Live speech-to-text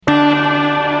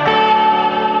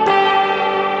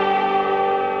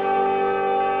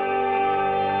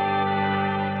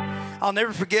I'll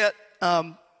never forget,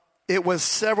 it was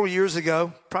several years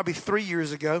ago, probably 3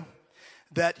 years ago,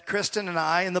 that Kristen and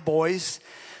I and the boys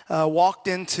walked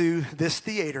into this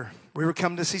theater. We were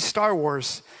coming to see Star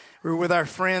Wars. We were with our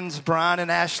friends Brian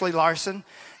and Ashley Larson,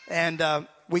 and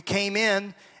we came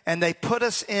in, and they put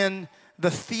us in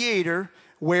the theater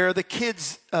where the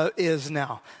kids is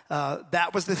now.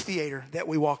 That was the theater that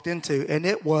we walked into, and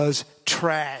it was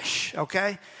trash,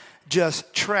 okay?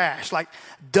 Just trash, like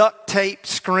duct tape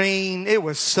screen. It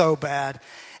was so bad.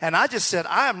 And I just said,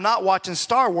 I am not watching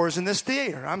Star Wars in this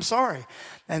theater. I'm sorry.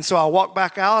 And so I walked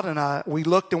back out, and we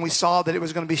looked, and we saw that it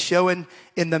was going to be showing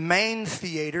in the main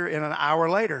theater in an hour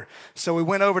later. So we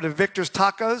went over to Victor's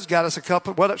Tacos, got us a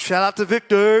couple. What up? Shout out to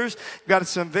Victor's. Got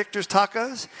us some Victor's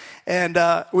Tacos. And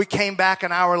we came back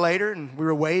an hour later, and we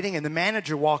were waiting, and the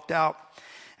manager walked out.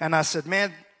 And I said,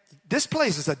 man, this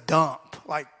place is a dump.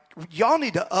 Like, y'all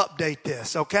need to update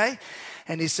this, okay?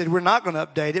 And he said, we're not going to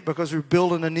update it because we're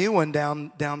building a new one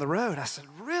down the road. I said,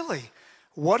 really?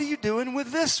 What are you doing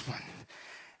with this one?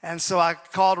 And so I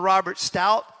called Robert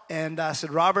Stout, and I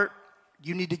said, Robert,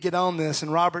 you need to get on this.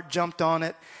 And Robert jumped on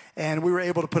it, and we were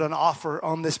able to put an offer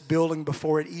on this building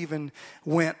before it even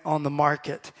went on the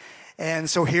market. And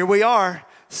so here we are,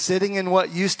 sitting in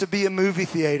what used to be a movie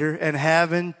theater and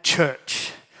having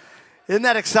church. Isn't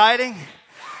that exciting?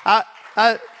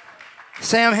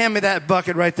 Sam, hand me that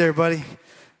bucket right there, buddy.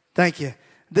 Thank you.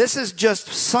 This is just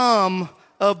some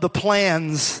of the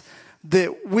plans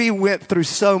that we went through.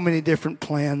 So many different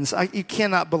plans. You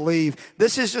cannot believe.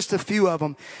 This is just a few of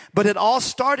them. But it all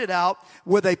started out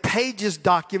with a Pages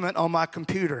document on my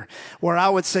computer where I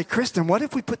would say, Kristen, what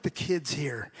if we put the kids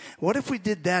here? What if we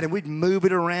did that? And we'd move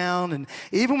it around. And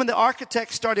even when the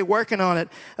architect started working on it,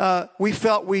 we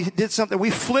felt we did something. We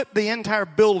flipped the entire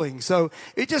building. So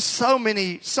it just so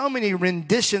many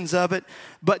renditions of it.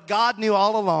 But God knew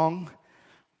all along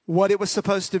what it was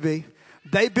supposed to be.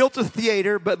 They built a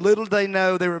theater, but little did they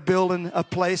know they were building a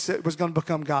place that was going to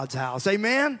become God's house.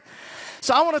 Amen?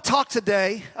 So I want to talk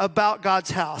today about God's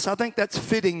house. I think that's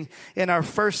fitting in our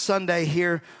first Sunday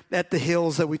here at the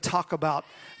Hills that we talk about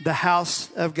the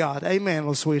house of God. Amen,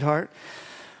 little sweetheart.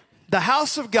 The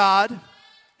house of God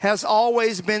has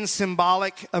always been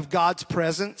symbolic of God's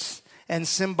presence and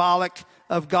symbolic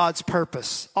of God's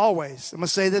purpose. Always. I'm going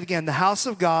to say that again. The house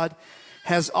of God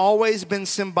has always been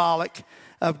symbolic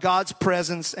of God's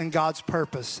presence and God's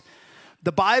purpose.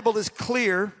 The Bible is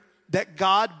clear that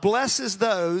God blesses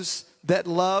those that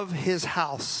love his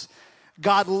house.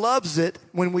 God loves it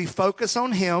when we focus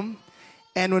on him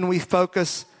and when we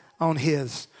focus on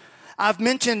his. I've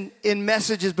mentioned in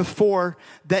messages before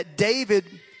that David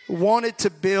wanted to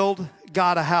build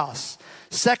God a house.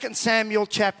 2 Samuel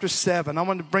chapter 7. I'm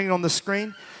going to bring it on the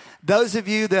screen. Those of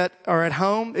you that are at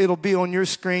home, it'll be on your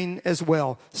screen as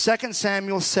well. 2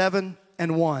 Samuel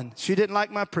 7:1. She didn't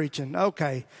like my preaching.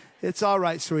 Okay, it's all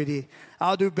right, sweetie.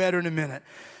 I'll do better in a minute.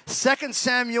 2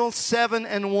 Samuel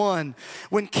 7:1.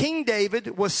 When King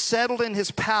David was settled in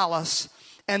his palace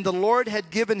and the Lord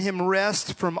had given him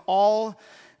rest from all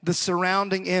the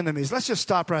surrounding enemies. Let's just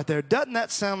stop right there. Doesn't that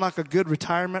sound like a good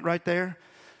retirement right there?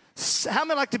 How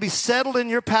many like to be settled in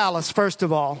your palace, first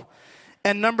of all?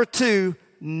 And number two,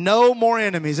 no more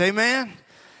enemies. Amen?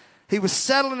 He was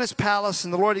settled in his palace,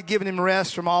 and the Lord had given him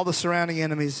rest from all the surrounding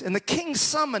enemies. And the king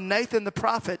summoned Nathan the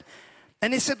prophet,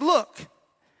 and he said, look,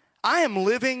 I am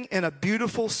living in a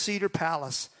beautiful cedar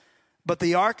palace, but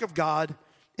the ark of God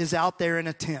is out there in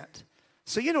a tent.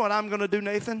 So you know what I'm going to do,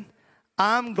 Nathan?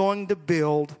 I'm going to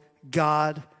build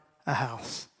God a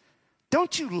house.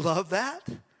 Don't you love that?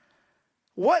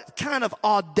 What kind of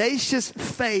audacious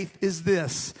faith is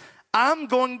this? I'm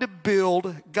going to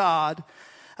build God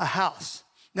a house.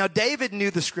 Now, David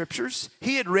knew the scriptures.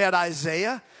 He had read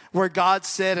Isaiah, where God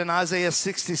said in Isaiah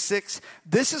 66,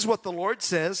 this is what the Lord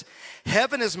says,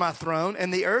 heaven is my throne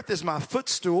and the earth is my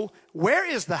footstool. Where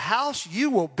is the house you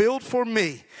will build for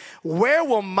me? Where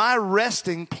will my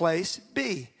resting place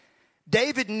be?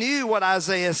 David knew what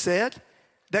Isaiah said,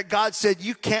 that God said,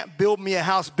 you can't build me a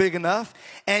house big enough.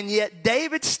 And yet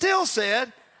David still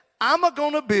said, I'm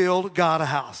going to build God a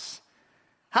house.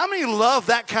 How many love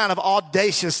that kind of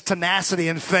audacious tenacity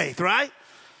and faith, right?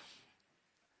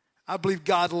 I believe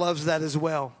God loves that as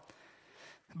well.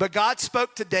 But God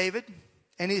spoke to David,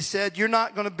 and he said, you're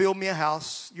not going to build me a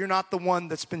house. You're not the one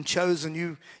that's been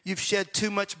chosen. You've shed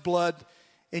too much blood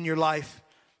in your life.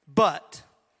 But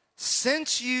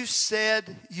since you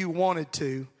said you wanted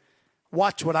to,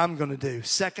 watch what I'm going to do.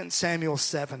 2 Samuel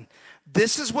 7.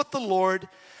 This is what the Lord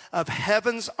of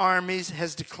heaven's armies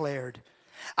has declared.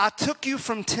 I took you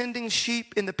from tending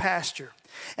sheep in the pasture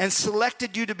and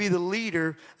selected you to be the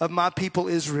leader of my people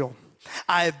Israel.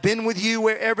 I have been with you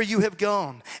wherever you have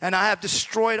gone, and I have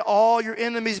destroyed all your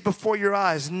enemies before your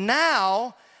eyes.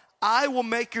 Now I will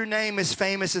make your name as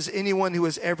famous as anyone who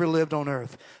has ever lived on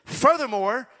earth.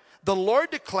 Furthermore, the Lord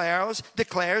declares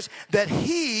that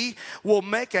he will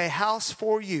make a house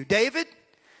for you. David,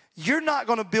 you're not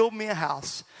going to build me a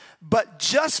house, but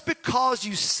just because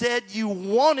you said you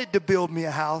wanted to build me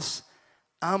a house,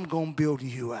 I'm going to build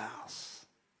you a house.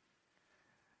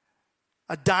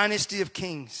 A dynasty of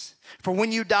kings. For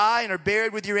when you die and are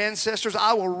buried with your ancestors,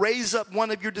 I will raise up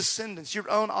one of your descendants, your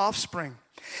own offspring.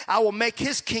 I will make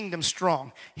his kingdom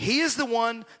strong. He is the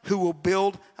one who will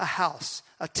build a house,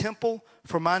 a temple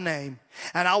for my name,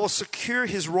 and I will secure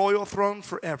his royal throne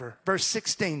forever. Verse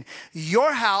 16,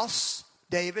 your house,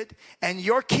 David, and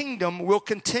your kingdom will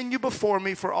continue before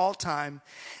me for all time,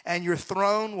 and your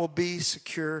throne will be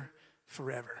secure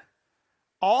forever.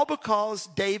 All because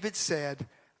David said,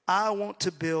 I want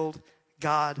to build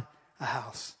God a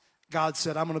house. God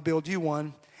said, I'm going to build you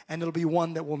one, and it'll be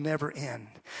one that will never end.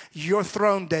 Your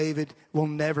throne, David, will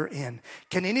never end.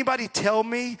 Can anybody tell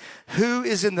me who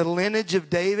is in the lineage of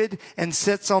David and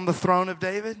sits on the throne of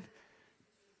David?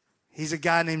 He's a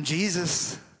guy named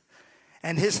Jesus.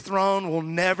 And his throne will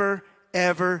never,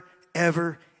 ever,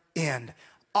 ever end.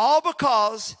 All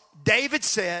because David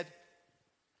said,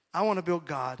 I want to build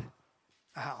God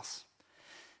a house.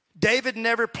 David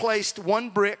never placed one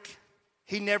brick.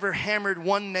 He never hammered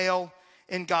one nail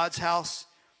in God's house.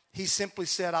 He simply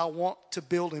said, I want to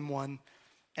build him one.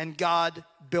 And God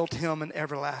built him an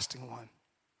everlasting one.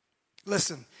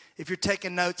 Listen, if you're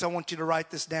taking notes, I want you to write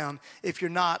this down. If you're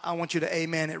not, I want you to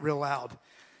amen it real loud.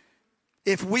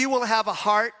 If we will have a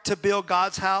heart to build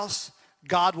God's house,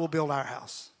 God will build our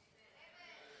house.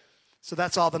 So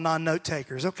that's all the non-note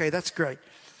takers. Okay, that's great.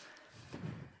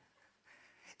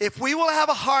 If we will have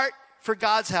a heart for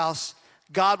God's house,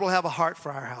 God will have a heart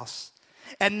for our house.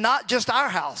 And not just our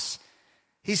house.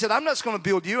 He said, I'm not just going to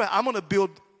build you. I'm going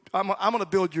to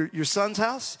build your son's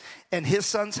house and his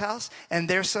son's house and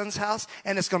their son's house.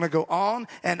 And it's going to go on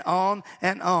and on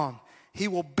and on. He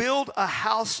will build a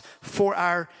house for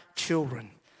our children.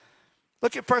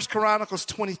 Look at 1 Chronicles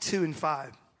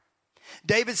 22:5.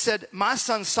 David said, my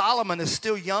son Solomon is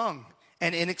still young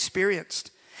and inexperienced.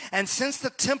 And since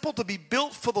the temple to be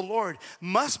built for the Lord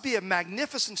must be a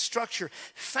magnificent structure,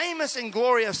 famous and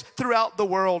glorious throughout the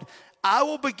world, I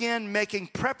will begin making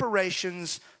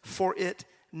preparations for it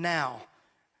now.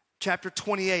 Chapter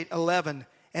 28:11.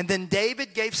 And then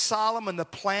David gave Solomon the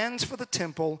plans for the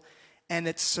temple and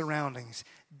its surroundings.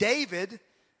 David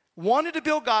wanted to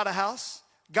build God a house.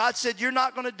 God said, you're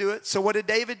not going to do it. So what did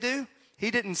David do?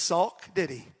 He didn't sulk, did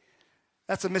he?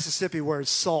 That's a Mississippi word,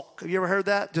 sulk. Have you ever heard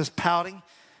that? Just pouting.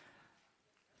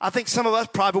 I think some of us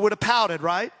probably would have pouted,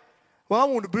 right? Well, I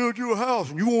want to build you a house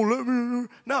and you won't let me.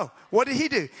 No. What did he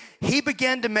do? He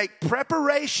began to make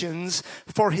preparations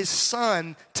for his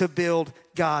son to build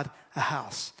God a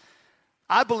house.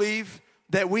 I believe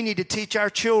that we need to teach our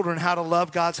children how to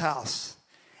love God's house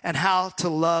and how to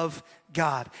love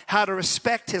God, how to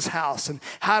respect his house and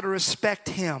how to respect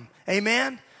him.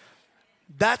 Amen?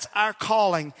 That's our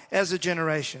calling as a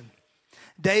generation.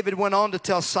 David went on to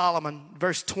tell Solomon,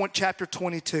 chapter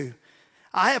 22,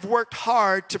 I have worked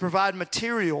hard to provide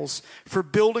materials for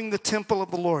building the temple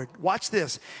of the Lord. Watch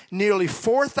this. Nearly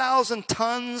 4,000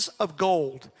 tons of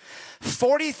gold,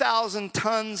 40,000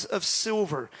 tons of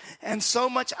silver, and so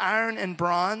much iron and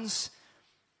bronze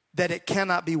that it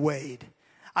cannot be weighed.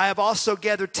 I have also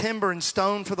gathered timber and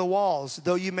stone for the walls,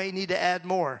 though you may need to add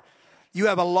more. You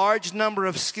have a large number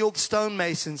of skilled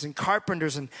stonemasons and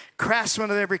carpenters and craftsmen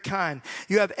of every kind.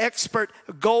 You have expert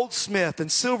goldsmiths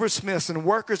and silversmiths and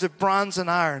workers of bronze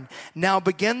and iron. Now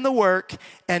begin the work,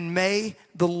 and may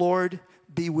the Lord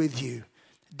be with you.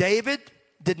 David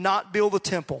did not build the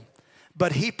temple,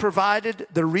 but he provided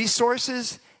the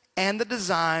resources and the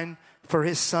design for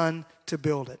his son to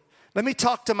build it. Let me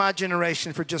talk to my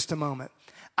generation for just a moment.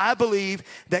 I believe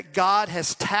that God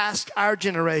has tasked our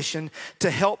generation to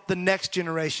help the next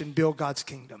generation build God's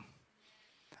kingdom.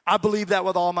 I believe that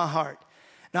with all my heart.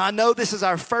 Now, I know this is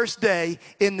our first day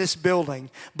in this building,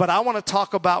 but I want to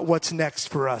talk about what's next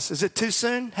for us. Is it too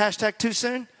soon? Hashtag too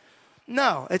soon?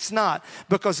 No, it's not,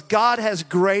 because God has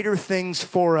greater things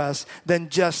for us than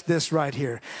just this right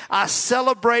here. I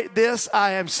celebrate this.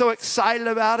 I am so excited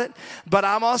about it, but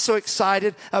I'm also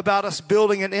excited about us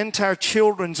building an entire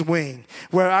children's wing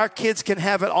where our kids can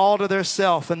have it all to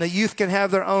themselves and the youth can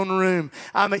have their own room.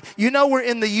 I mean, you know, we're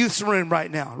in the youth's room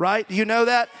right now, right? You know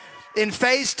that? In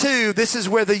phase 2, this is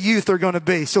where the youth are going to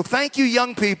be. So thank you,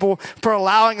 young people, for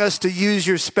allowing us to use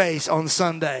your space on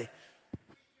Sunday.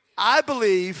 I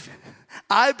believe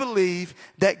I believe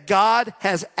that God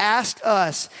has asked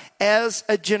us as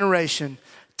a generation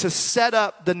to set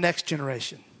up the next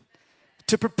generation,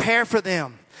 to prepare for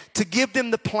them, to give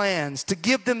them the plans, to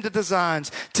give them the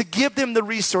designs, to give them the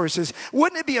resources.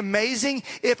 Wouldn't it be amazing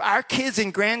if our kids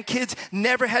and grandkids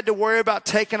never had to worry about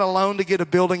taking a loan to get a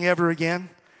building ever again?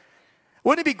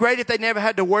 Wouldn't it be great if they never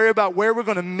had to worry about where we're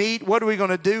going to meet, what are we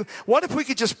going to do? What if we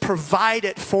could just provide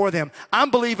it for them? I'm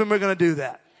believing we're going to do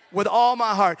that with all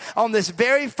my heart. On this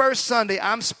very first Sunday,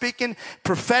 I'm speaking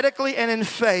prophetically and in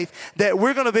faith that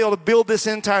we're going to be able to build this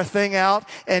entire thing out,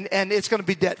 and it's going to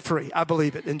be debt-free. I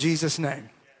believe it in Jesus' name.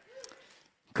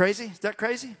 Crazy? Is that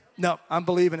crazy? No, I'm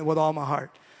believing it with all my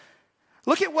heart.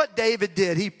 Look at what David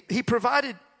did. He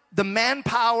provided the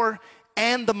manpower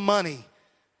and the money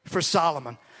for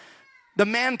Solomon. The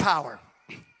manpower.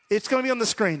 It's going to be on the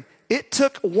screen. It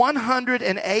took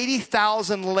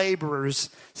 180,000 laborers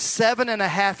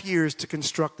 7.5 years to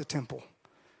construct the temple.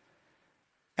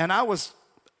 And I was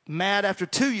mad after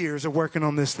 2 years of working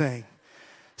on this thing.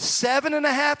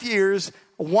 7.5 years,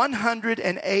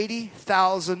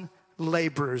 180,000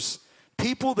 laborers.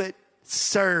 People that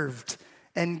served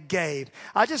and gave.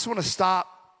 I just want to stop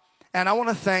and I want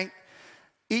to thank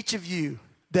each of you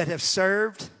that have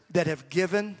served, that have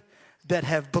given, that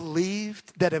have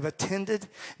believed, that have attended.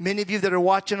 Many of you that are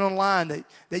watching online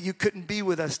that you couldn't be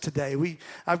with us today.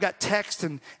 I've got texts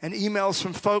and emails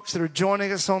from folks that are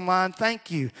joining us online. Thank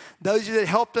you. Those of you that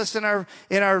helped us in our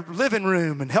living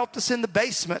room and helped us in the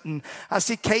basement. And I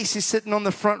see Casey sitting on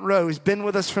the front row. He's been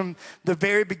with us from the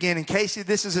very beginning. Casey,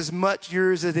 this is as much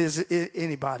yours as it is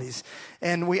anybody's.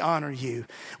 And we honor you.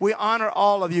 We honor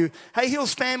all of you. Hey,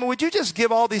 Hills family, would you just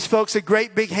give all these folks a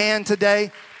great big hand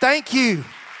today? Thank you.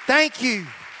 Thank you.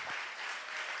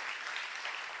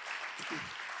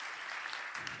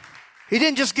 He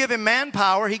didn't just give him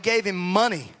manpower, he gave him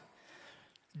money.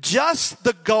 Just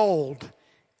the gold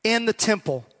in the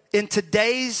temple in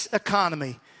today's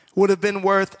economy would have been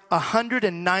worth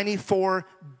 $194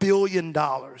 billion.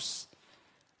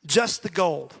 Just the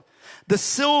gold. The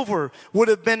silver would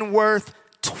have been worth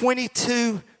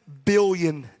 $22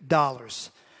 billion.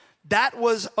 That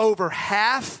was over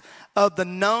half of the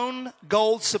known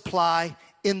gold supply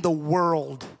in the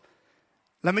world.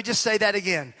 Let me just say that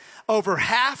again. Over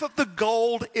half of the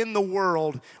gold in the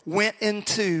world went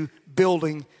into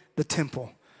building the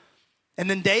temple. And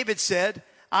then David said,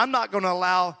 I'm not going to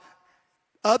allow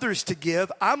others to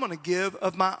give. I'm going to give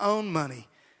of my own money.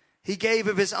 He gave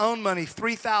of his own money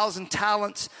 3,000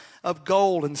 talents of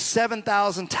gold and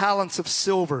 7,000 talents of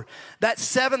silver. That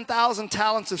 7,000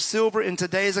 talents of silver in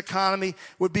today's economy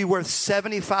would be worth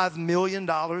 $75 million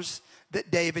that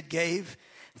David gave.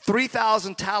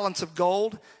 3,000 talents of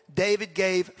gold, David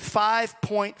gave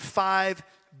 $5.5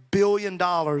 billion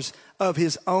of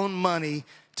his own money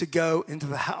to go into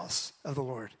the house of the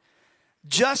Lord.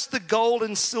 Just the gold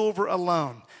and silver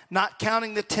alone. Not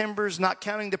counting the timbers, not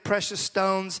counting the precious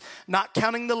stones, not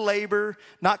counting the labor,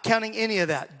 not counting any of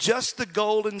that. Just the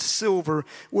gold and silver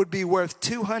would be worth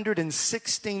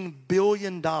 $216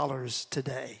 billion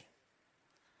today.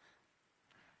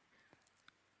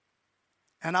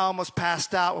 And I almost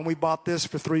passed out when we bought this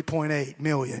for $3.8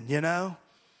 million, you know?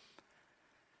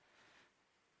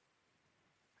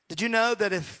 Did you know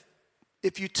that if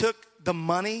you took the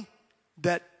money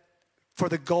that for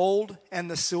the gold and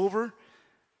the silver,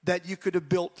 that you could have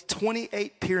built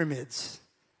 28 pyramids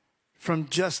from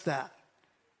just that?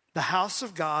 The house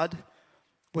of God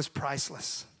was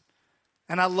priceless.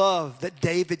 And I love that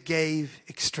David gave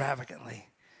extravagantly.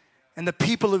 And the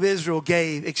people of Israel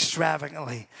gave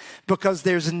extravagantly. Because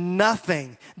there's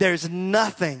nothing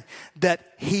that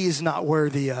he is not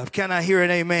worthy of. Can I hear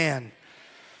an amen?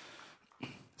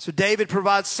 So David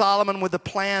provides Solomon with the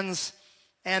plans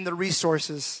and the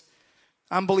resources.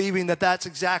 I'm believing that that's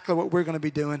exactly what we're going to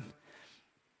be doing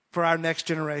for our next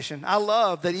generation. I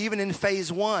love that even in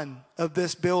phase 1 of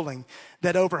this building,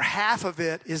 that over half of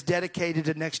it is dedicated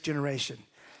to next generation.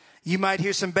 You might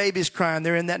hear some babies crying.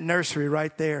 They're in that nursery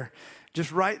right there.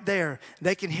 Just right there.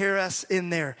 They can hear us in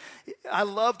there. I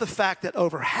love the fact that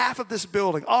over half of this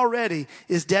building already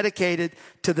is dedicated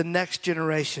to the next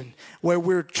generation, where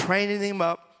we're training them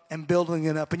up and building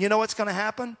it up. And you know what's going to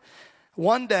happen?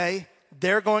 One day,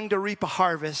 they're going to reap a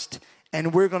harvest,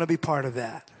 and we're going to be part of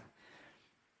that.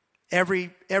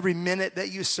 Every minute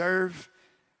that you serve,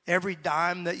 every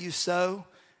dime that you sow,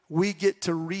 we get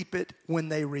to reap it when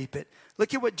they reap it.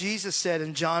 Look at what Jesus said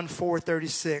in John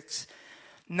 4:36.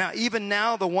 Now, even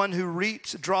now, the one who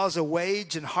reaps draws a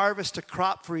wage and harvests a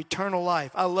crop for eternal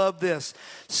life. I love this.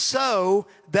 So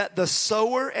that the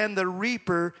sower and the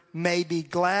reaper may be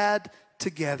glad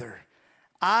together.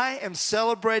 I am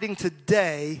celebrating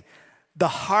today the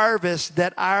harvest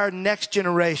that our next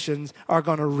generations are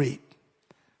going to reap.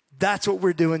 That's what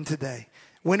we're doing today.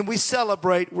 When we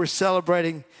celebrate, we're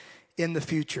celebrating in the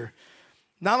future.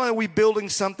 Not only are we building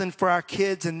something for our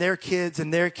kids and their kids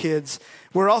and their kids,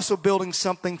 we're also building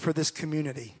something for this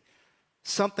community.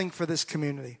 Something for this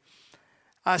community.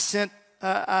 I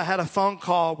had a phone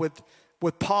call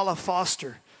with Paula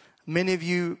Foster. Many of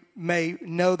you may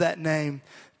know that name.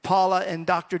 Paula and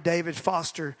Dr. David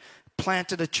Foster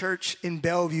planted a church in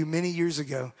Bellevue many years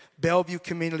ago, Bellevue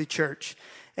Community Church.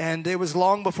 And it was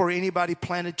long before anybody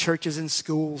planted churches in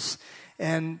schools.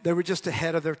 And they were just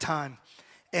ahead of their time.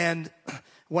 And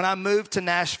when I moved to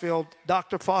Nashville,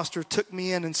 Dr. Foster took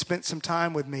me in and spent some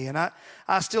time with me. And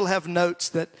I still have notes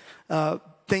that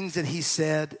things that he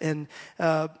said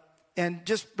and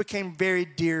just became very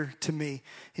dear to me.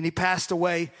 And he passed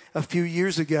away a few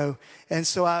years ago. And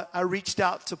so I reached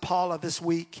out to Paula this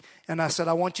week, and I said,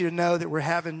 I want you to know that we're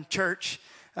having church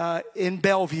in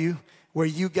Bellevue where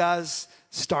you guys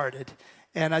started.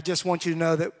 And I just want you to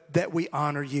know that we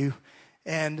honor you.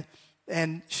 And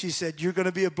she said, you're going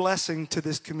to be a blessing to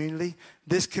this community.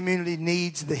 This community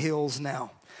needs the hills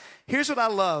now. Here's what I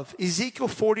love. Ezekiel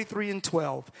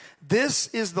 43:12. This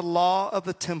is the law of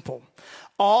the temple.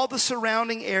 All the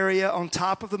surrounding area on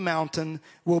top of the mountain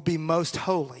will be most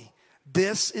holy.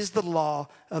 This is the law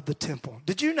of the temple.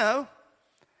 Did you know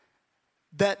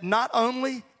that not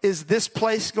only is this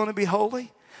place going to be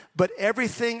holy, but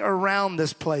everything around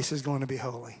this place is going to be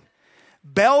holy?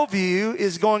 Bellevue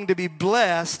is going to be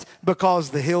blessed because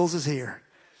the hills is here.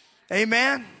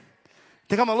 Amen? I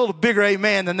think I'm a little bigger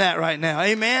amen than that right now.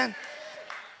 Amen?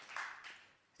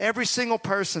 Every single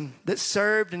person that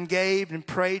served and gave and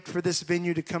prayed for this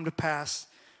venue to come to pass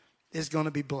is going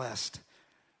to be blessed.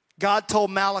 God told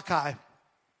Malachi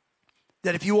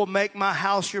that if you will make my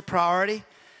house your priority,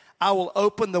 I will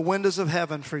open the windows of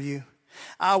heaven for you.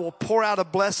 I will pour out a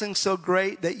blessing so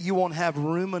great that you won't have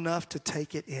room enough to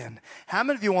take it in. How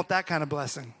many of you want that kind of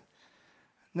blessing?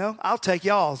 No, I'll take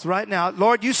y'all's right now.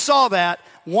 Lord, you saw that.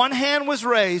 One hand was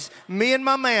raised. Me and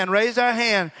my man raised our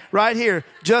hand right here.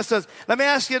 Just as. Let me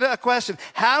ask you a question.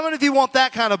 How many of you want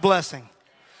that kind of blessing?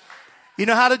 You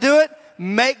know how to do it?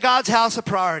 Make God's house a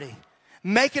priority.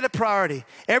 Make it a priority.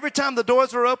 Every time the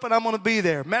doors are open, I'm going to be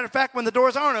there. Matter of fact, when the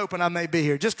doors aren't open, I may be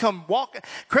here. Just come walk.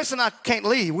 Chris and I can't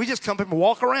leave. We just come up and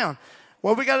walk around.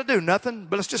 What we got to do? Nothing,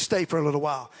 but let's just stay for a little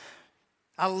while.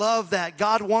 I love that.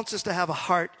 God wants us to have a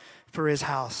heart for his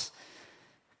house.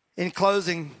 In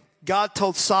closing, God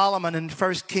told Solomon in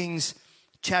 1 Kings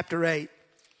chapter 8,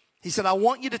 he said, I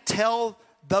want you to tell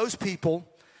those people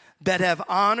that have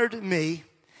honored me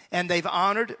and they've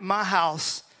honored my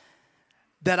house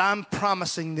that I'm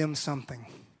promising them something.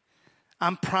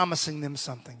 I'm promising them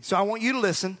something. So I want you to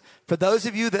listen. For those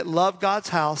of you that love God's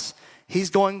house, he's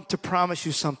going to promise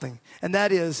you something. And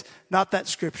that is not that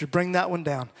scripture. Bring that one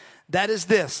down. That is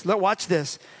this. Watch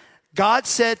this. God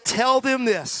said, tell them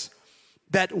this,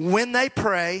 that when they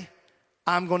pray,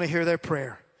 I'm going to hear their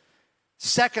prayer.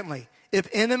 Secondly, if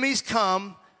enemies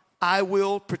come, I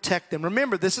will protect them.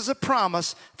 Remember, this is a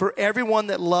promise for everyone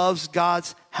that loves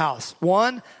God's house.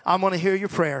 1, I'm going to hear your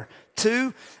prayer.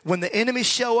 2, when the enemies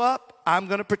show up, I'm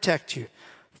going to protect you.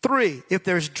 3, if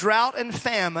there's drought and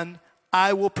famine,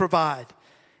 I will provide.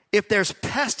 If there's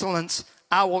pestilence,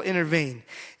 I will intervene.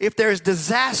 If there's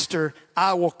disaster,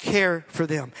 I will care for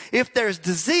them. If there's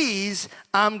disease,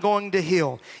 I'm going to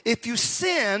heal. If you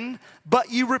sin, but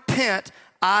you repent,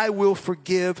 I will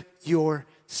forgive your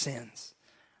sins.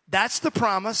 That's the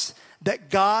promise that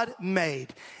God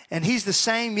made. And he's the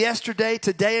same yesterday,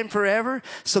 today, and forever.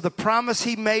 So the promise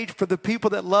he made for the people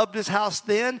that loved his house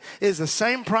then is the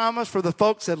same promise for the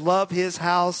folks that love his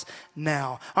house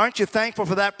now. Aren't you thankful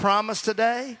for that promise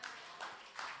today?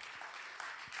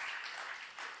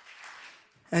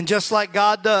 And just like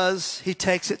God does, he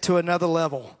takes it to another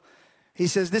level. He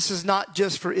says, this is not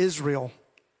just for Israel.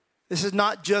 This is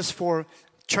not just for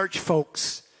church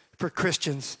folks, for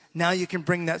Christians. Now you can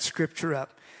bring that scripture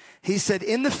up. He said,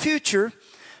 in the future,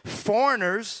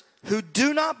 foreigners who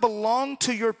do not belong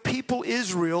to your people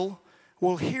Israel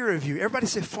will hear of you. Everybody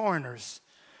say foreigners.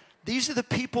 These are the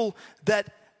people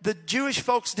that the Jewish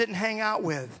folks didn't hang out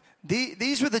with.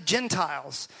 These were the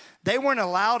Gentiles. They weren't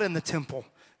allowed in the temple.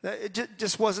 It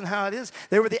just wasn't how it is.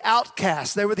 They were the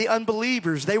outcasts. They were the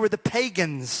unbelievers. They were the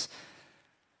pagans.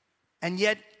 And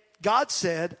yet God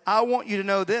said, I want you to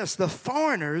know this. The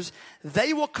foreigners,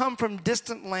 they will come from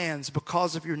distant lands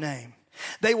because of your name.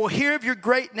 They will hear of your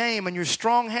great name and your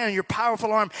strong hand and your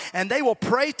powerful arm. And they will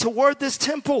pray toward this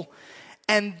temple.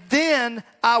 And then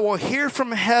I will hear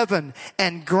from heaven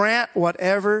and grant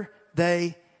whatever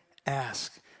they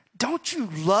ask. Don't you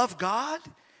love God?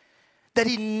 That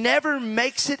he never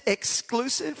makes it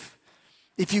exclusive.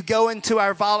 If you go into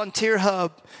our volunteer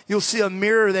hub, you'll see a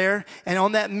mirror there. And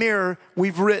on that mirror,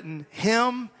 we've written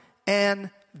him and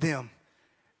them.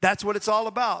 That's what it's all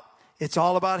about. It's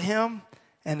all about him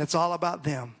and it's all about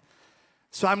them.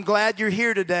 So I'm glad you're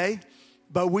here today,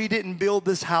 but we didn't build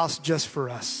this house just for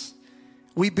us.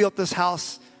 We built this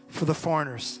house for the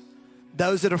foreigners,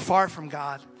 those that are far from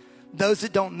God, those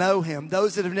that don't know him,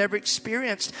 those that have never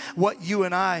experienced what you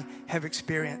and I have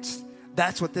experienced.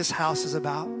 That's what this house is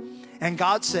about. And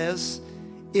God says,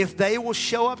 if they will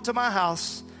show up to my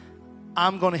house,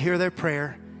 I'm going to hear their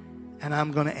prayer and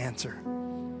I'm going to answer.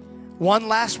 One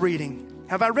last reading.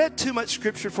 Have I read too much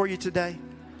scripture for you today?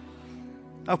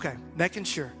 Okay, making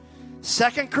sure.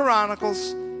 2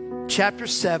 Chronicles chapter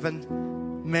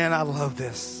 7. Man, I love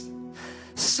this.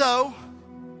 So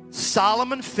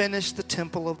Solomon finished the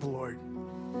temple of the Lord,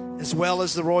 as well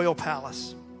as the royal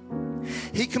palace.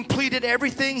 He completed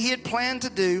everything he had planned to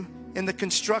do in the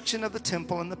construction of the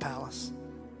temple and the palace.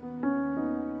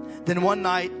 Then one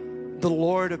night, the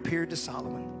Lord appeared to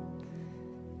Solomon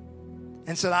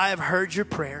and said, I have heard your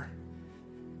prayer,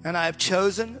 and I have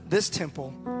chosen this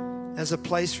temple as a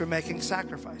place for making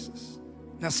sacrifices.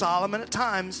 Now, Solomon, at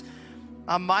times,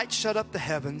 I might shut up the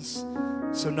heavens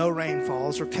so no rain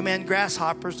falls, or command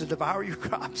grasshoppers to devour your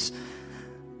crops,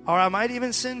 or I might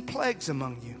even send plagues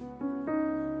among you.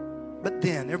 But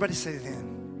then, everybody say then.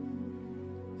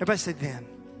 Everybody say then.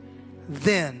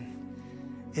 Then,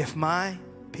 if my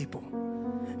people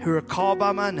who are called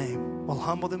by my name will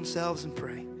humble themselves and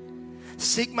pray,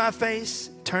 seek my face,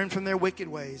 turn from their wicked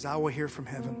ways, I will hear from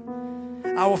heaven.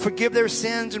 I will forgive their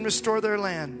sins and restore their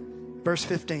land. Verse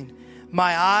 15.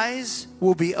 My eyes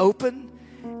will be open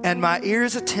and my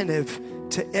ears attentive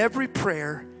to every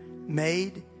prayer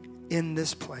made in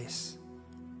this place.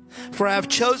 For I have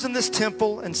chosen this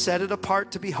temple and set it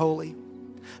apart to be holy,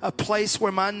 a place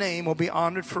where my name will be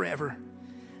honored forever.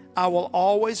 I will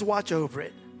always watch over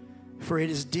it, for it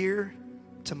is dear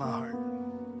to my heart.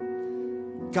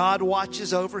 God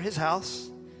watches over his house,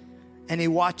 and he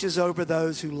watches over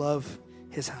those who love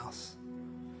his house.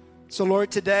 So,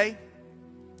 Lord, today,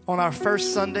 on our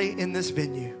first Sunday in this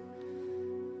venue,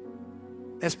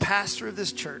 as pastor of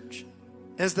this church,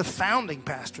 as the founding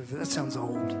pastor, that sounds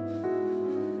old,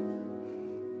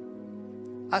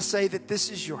 I say that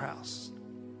this is your house.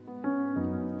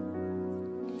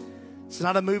 It's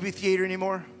not a movie theater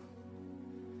anymore.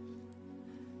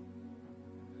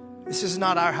 This is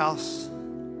not our house.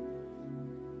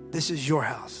 This is your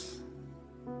house.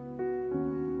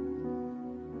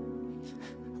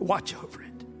 Watch over it.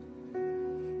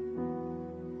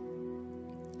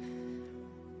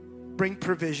 Bring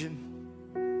provision.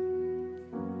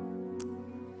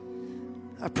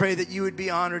 I pray that you would be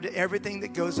honored to everything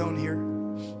that goes on here.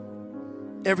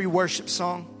 Every worship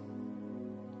song.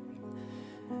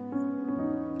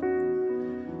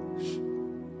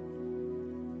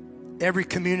 Every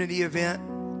community event.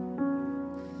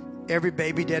 Every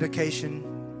baby dedication.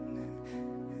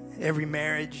 Every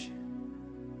marriage.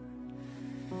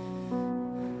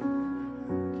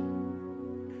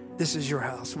 This is your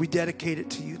house. We dedicate it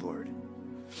to you, Lord.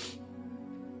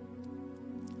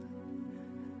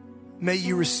 May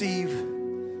you receive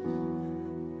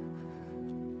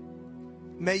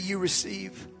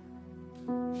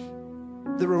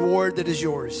the reward that is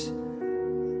yours.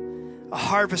 A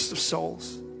harvest of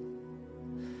souls.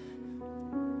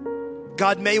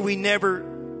 God, may we never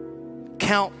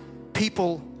count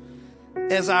people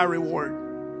as our reward.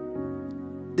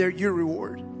 They're your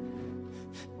reward.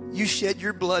 You shed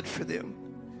your blood for them.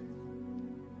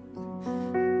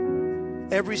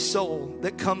 Every soul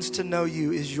that comes to know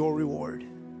you is your reward.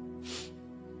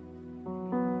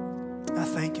 I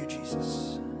thank you,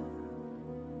 Jesus.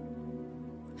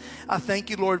 I thank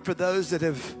you, Lord, for those that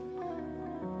have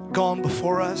gone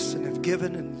before us and have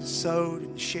given and sowed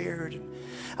and shared.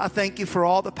 I thank you for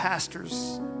all the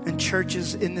pastors and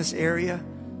churches in this area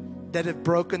that have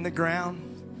broken the ground.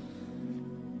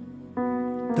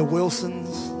 The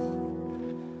Wilsons.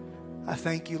 I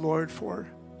thank you, Lord, for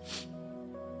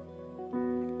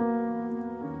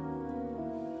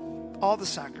all the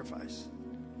sacrifice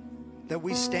that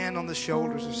we stand on the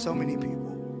shoulders of so many people.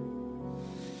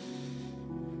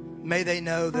 May they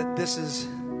know that this is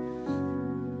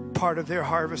part of their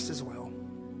harvest as well.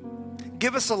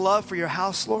 Give us a love for your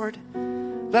house, Lord.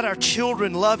 Let our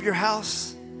children love your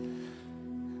house.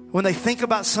 When they think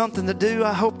about something to do,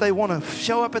 I hope they want to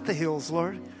show up at the hills,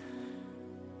 Lord.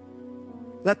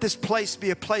 Let this place be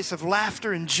a place of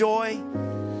laughter and joy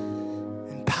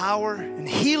and power and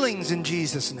healings in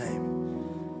Jesus' name.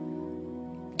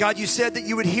 God, you said that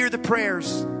you would hear the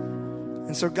prayers.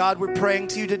 And so, God, we're praying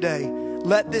to you today.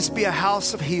 Let this be a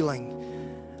house of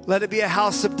healing. Let it be a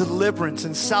house of deliverance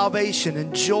and salvation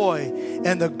and joy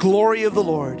and the glory of the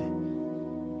Lord.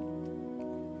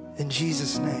 In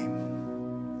Jesus'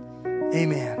 name,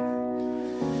 amen.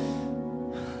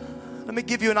 Let me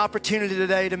give you an opportunity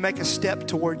today to make a step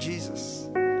toward Jesus.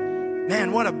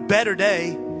 Man, what a better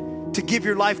day to give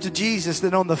your life to Jesus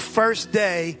than on the first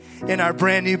day in our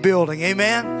brand new building.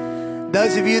 Amen.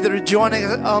 Those of you that are joining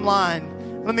us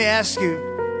online, let me ask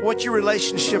you, what's your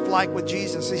relationship like with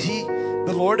Jesus? Is he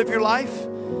the Lord of your life?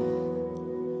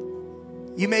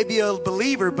 You may be a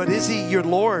believer, but is he your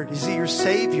Lord? Is he your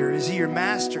Savior? Is he your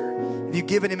master? Have you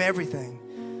given him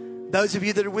everything? Those of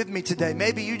you that are with me today,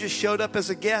 maybe you just showed up as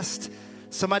a guest.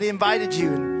 Somebody invited you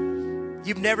and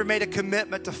you've never made a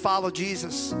commitment to follow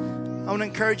Jesus. I want to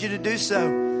encourage you to do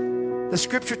so. The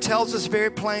scripture tells us very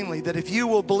plainly that if you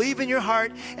will believe in your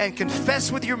heart and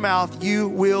confess with your mouth, you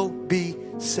will be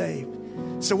saved.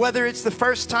 So whether it's the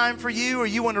first time for you or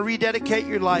you want to rededicate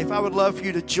your life, I would love for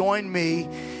you to join me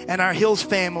and our Hills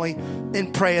family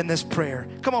in praying this prayer.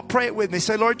 Come on, pray it with me.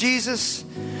 Say, Lord Jesus,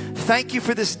 thank you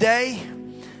for this day.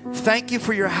 Thank you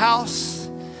for your house.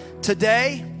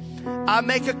 Today, I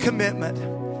make a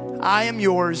commitment. I am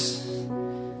yours.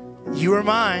 You are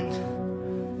mine.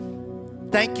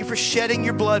 Thank you for shedding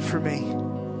your blood for me.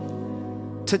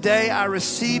 Today, I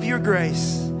receive your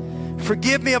grace.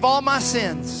 Forgive me of all my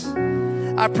sins.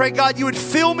 I pray, God, you would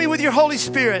fill me with your Holy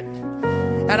Spirit.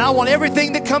 And I want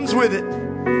everything that comes with it.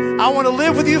 I want to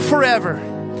live with you forever,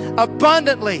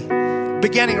 abundantly,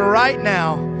 beginning right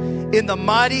now, in the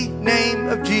mighty name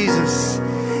of Jesus.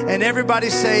 And everybody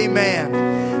say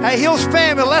amen. Hey, Hills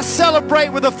family, let's celebrate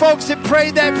with the folks that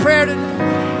prayed that prayer today.